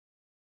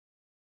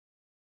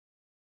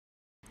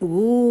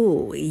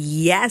Ooh,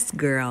 yes,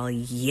 girl,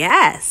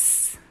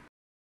 yes.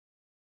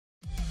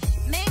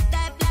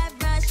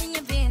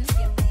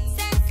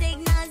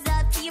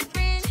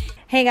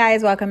 Hey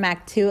guys, welcome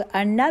back to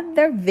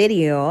another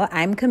video.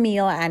 I'm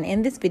Camille, and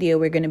in this video,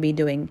 we're going to be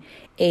doing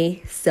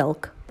a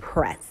silk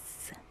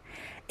press.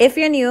 If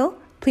you're new,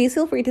 please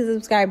feel free to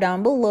subscribe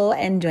down below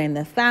and join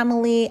the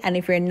family. And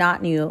if you're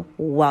not new,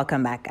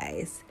 welcome back,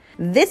 guys.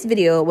 This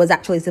video was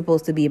actually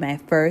supposed to be my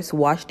first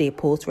wash day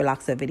post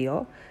relaxer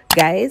video.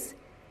 Guys,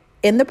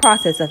 in the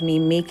process of me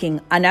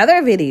making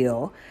another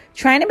video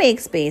trying to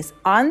make space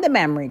on the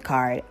memory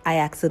card, I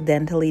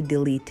accidentally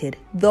deleted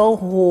the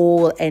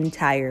whole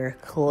entire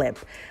clip.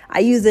 I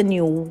used a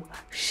new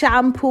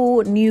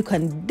shampoo, new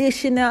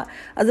conditioner.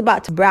 I was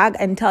about to brag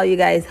and tell you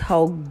guys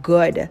how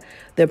good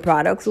the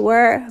products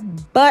were,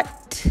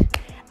 but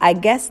I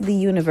guess the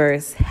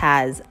universe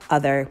has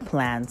other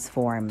plans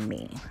for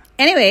me.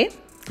 Anyway,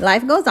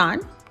 life goes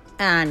on,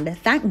 and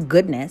thank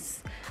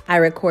goodness I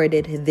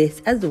recorded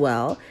this as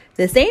well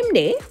the same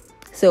day,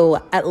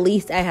 so at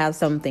least I have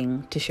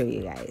something to show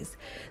you guys.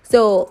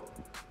 So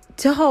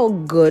to how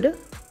good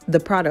the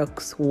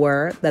products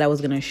were that I was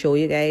going to show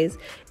you guys,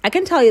 I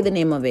can tell you the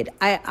name of it.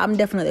 I'm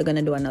definitely going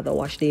to do another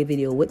wash day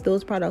video with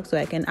those products so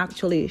I can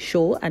actually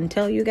show and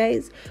tell you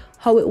guys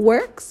how it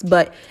works.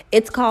 But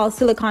it's called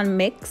Silicone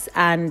Mix,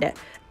 and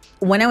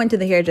when I went to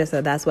the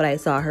hairdresser, that's what I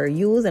saw her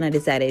use, and I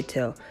decided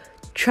to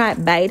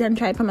buy it and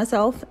try it for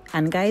myself.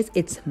 And guys,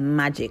 it's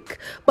magic.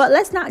 But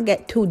let's not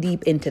get too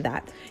deep into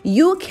that.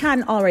 You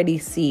can already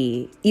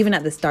see, even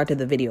at the start of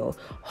the video,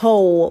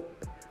 how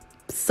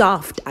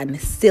soft and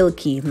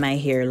silky my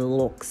hair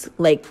looks.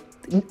 Like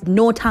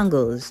no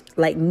tangles,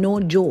 like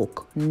no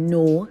joke,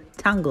 no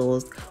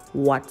tangles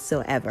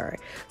whatsoever.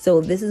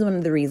 So this is one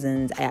of the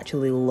reasons I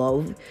actually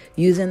love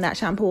using that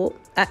shampoo.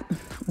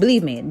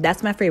 Believe me,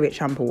 that's my favorite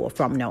shampoo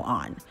from now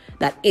on.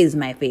 That is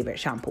my favorite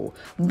shampoo.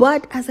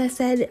 But as I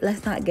said,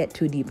 let's not get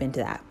too deep into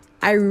that.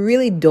 I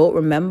really don't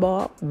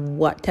remember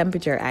what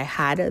temperature I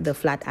had the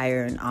flat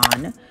iron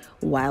on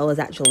while I was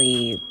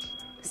actually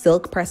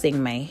silk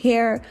pressing my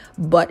hair,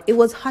 but it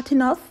was hot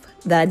enough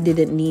that I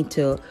didn't need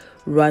to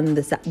run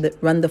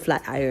the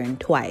flat iron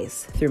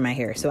twice through my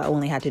hair. So I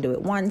only had to do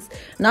it once.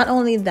 Not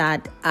only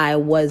that, I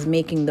was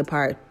making the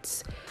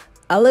parts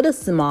a little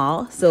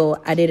small,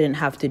 so I didn't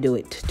have to do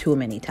it too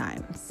many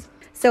times.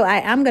 So I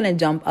am going to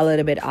jump a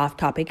little bit off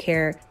topic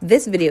here.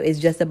 This video is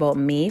just about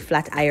me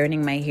flat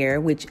ironing my hair,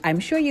 which I'm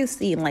sure you've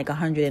seen like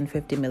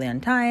 150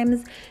 million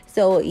times.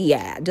 So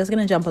yeah, just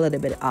going to jump a little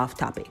bit off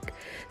topic.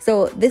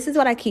 So this is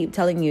what I keep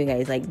telling you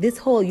guys, like this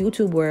whole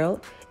YouTube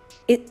world,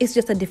 it's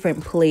just a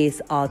different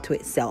place all to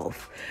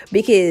itself.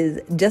 Because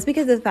just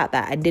because of the fact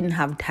that I didn't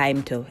have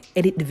time to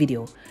edit the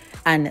video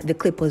and the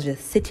clip was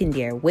just sitting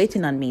there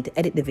waiting on me to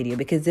edit the video,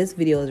 because this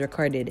video was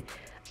recorded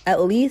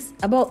at least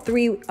about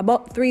three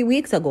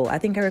weeks ago. I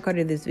think I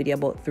recorded this video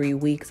about 3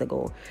 weeks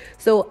ago.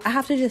 So I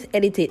have to just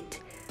edit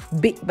it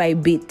bit by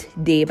bit,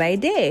 day by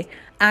day.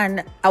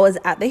 And I was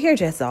at the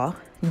hairdresser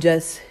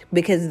just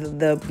because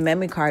the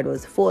memory card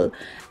was full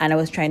and I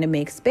was trying to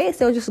make space.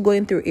 So I was just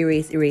going through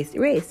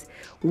erase.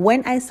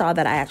 When I saw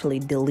that I actually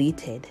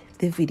deleted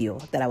the video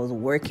that I was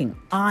working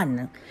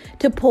on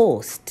to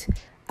post,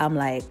 I'm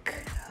like,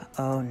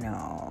 oh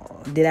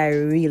no, did I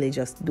really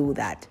just do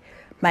that?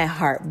 My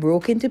heart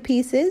broke into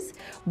pieces,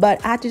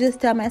 but I had to just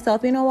tell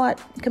myself, you know what,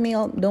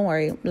 Camille, don't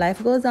worry.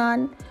 Life goes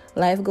on.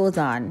 Life goes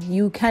on.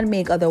 You can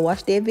make other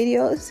wash day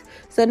videos,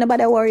 so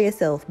nobody worry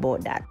yourself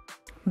about that.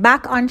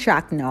 Back on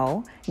track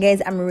now.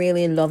 Guys, I'm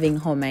really loving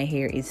how my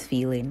hair is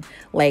feeling.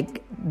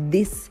 Like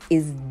this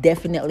is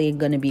definitely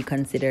going to be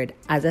considered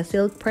as a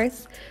silk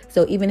press.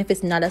 So even if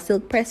it's not a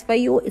silk press for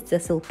you, it's a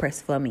silk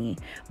press for me,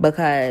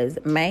 because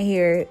my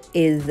hair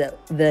is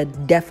the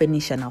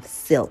definition of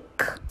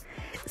silk.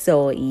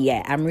 So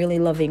yeah, I'm really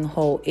loving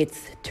how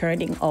it's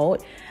turning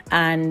out,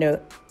 and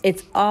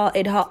it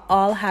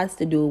all has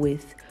to do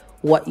with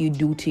what you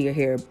do to your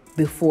hair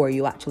before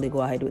you actually go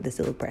ahead with the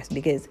silk press,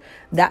 because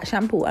that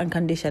shampoo and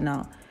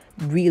conditioner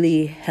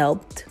really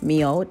helped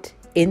me out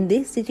in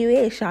this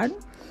situation,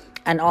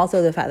 and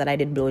also the fact that I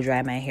did blow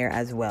dry my hair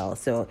as well.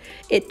 So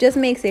it just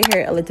makes the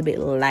hair a little bit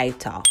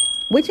lighter,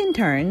 which in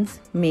turns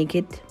make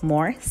it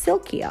more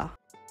silkier.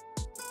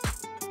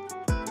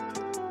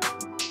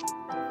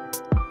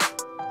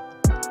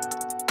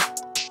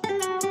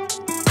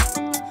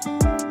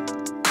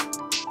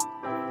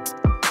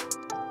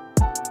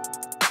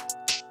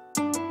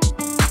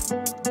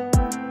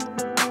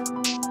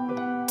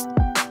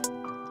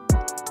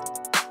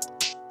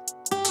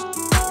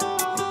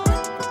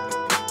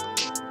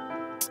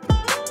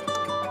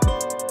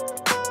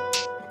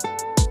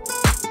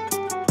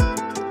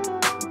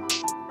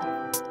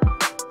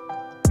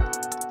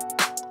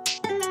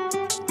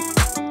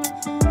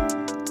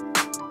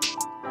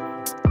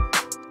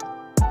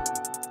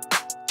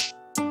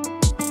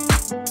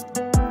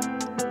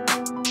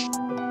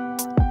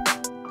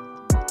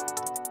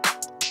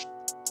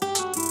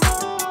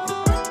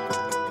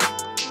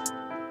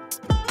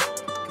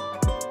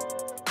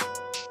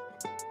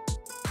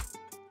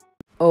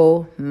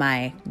 Oh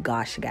my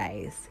gosh,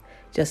 guys.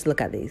 Just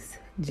look at this.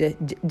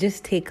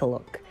 Just take a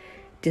look.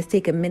 Just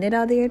take a minute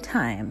out of your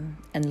time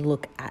and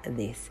look at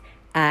this.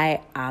 I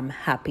am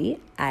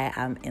happy. I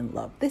am in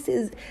love. This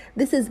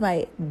is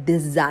my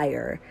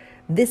desire.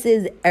 This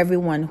is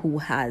everyone who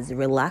has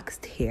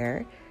relaxed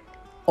hair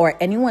or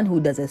anyone who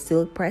does a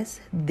silk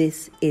press.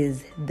 This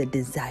is the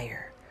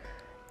desire.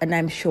 And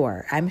I'm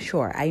sure,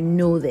 I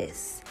know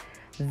this.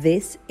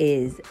 This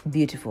is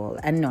beautiful.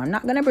 And no, I'm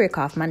not going to break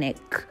off my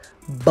neck.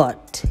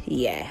 But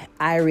yeah,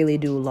 I really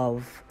do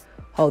love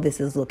how this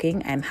is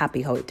looking. I'm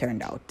happy how it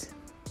turned out.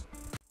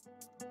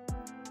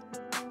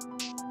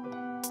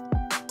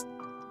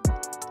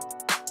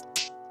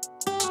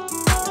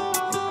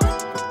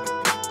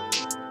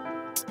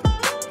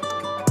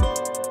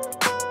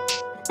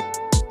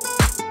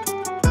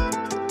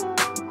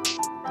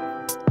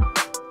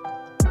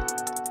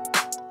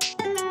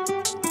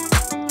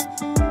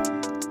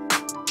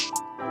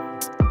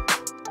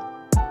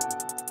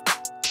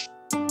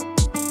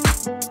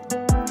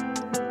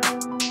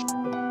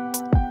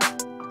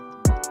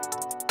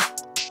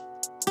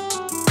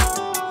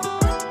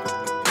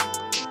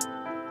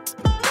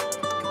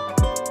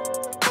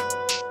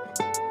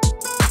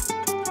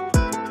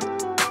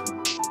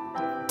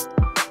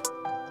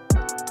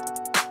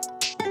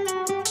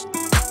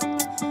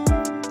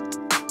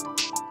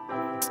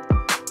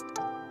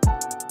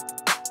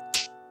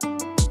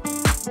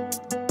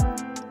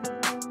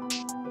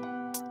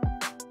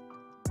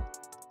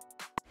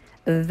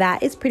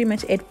 That is pretty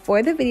much it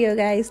for the video,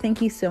 guys.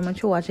 Thank you so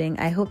much for watching.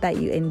 I hope that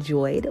you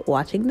enjoyed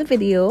watching the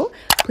video.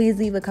 Please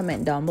leave a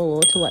comment down below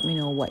to let me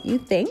know what you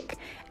think.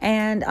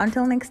 And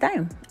until next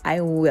time,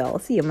 I will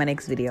see you in my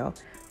next video.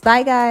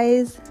 Bye,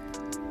 guys.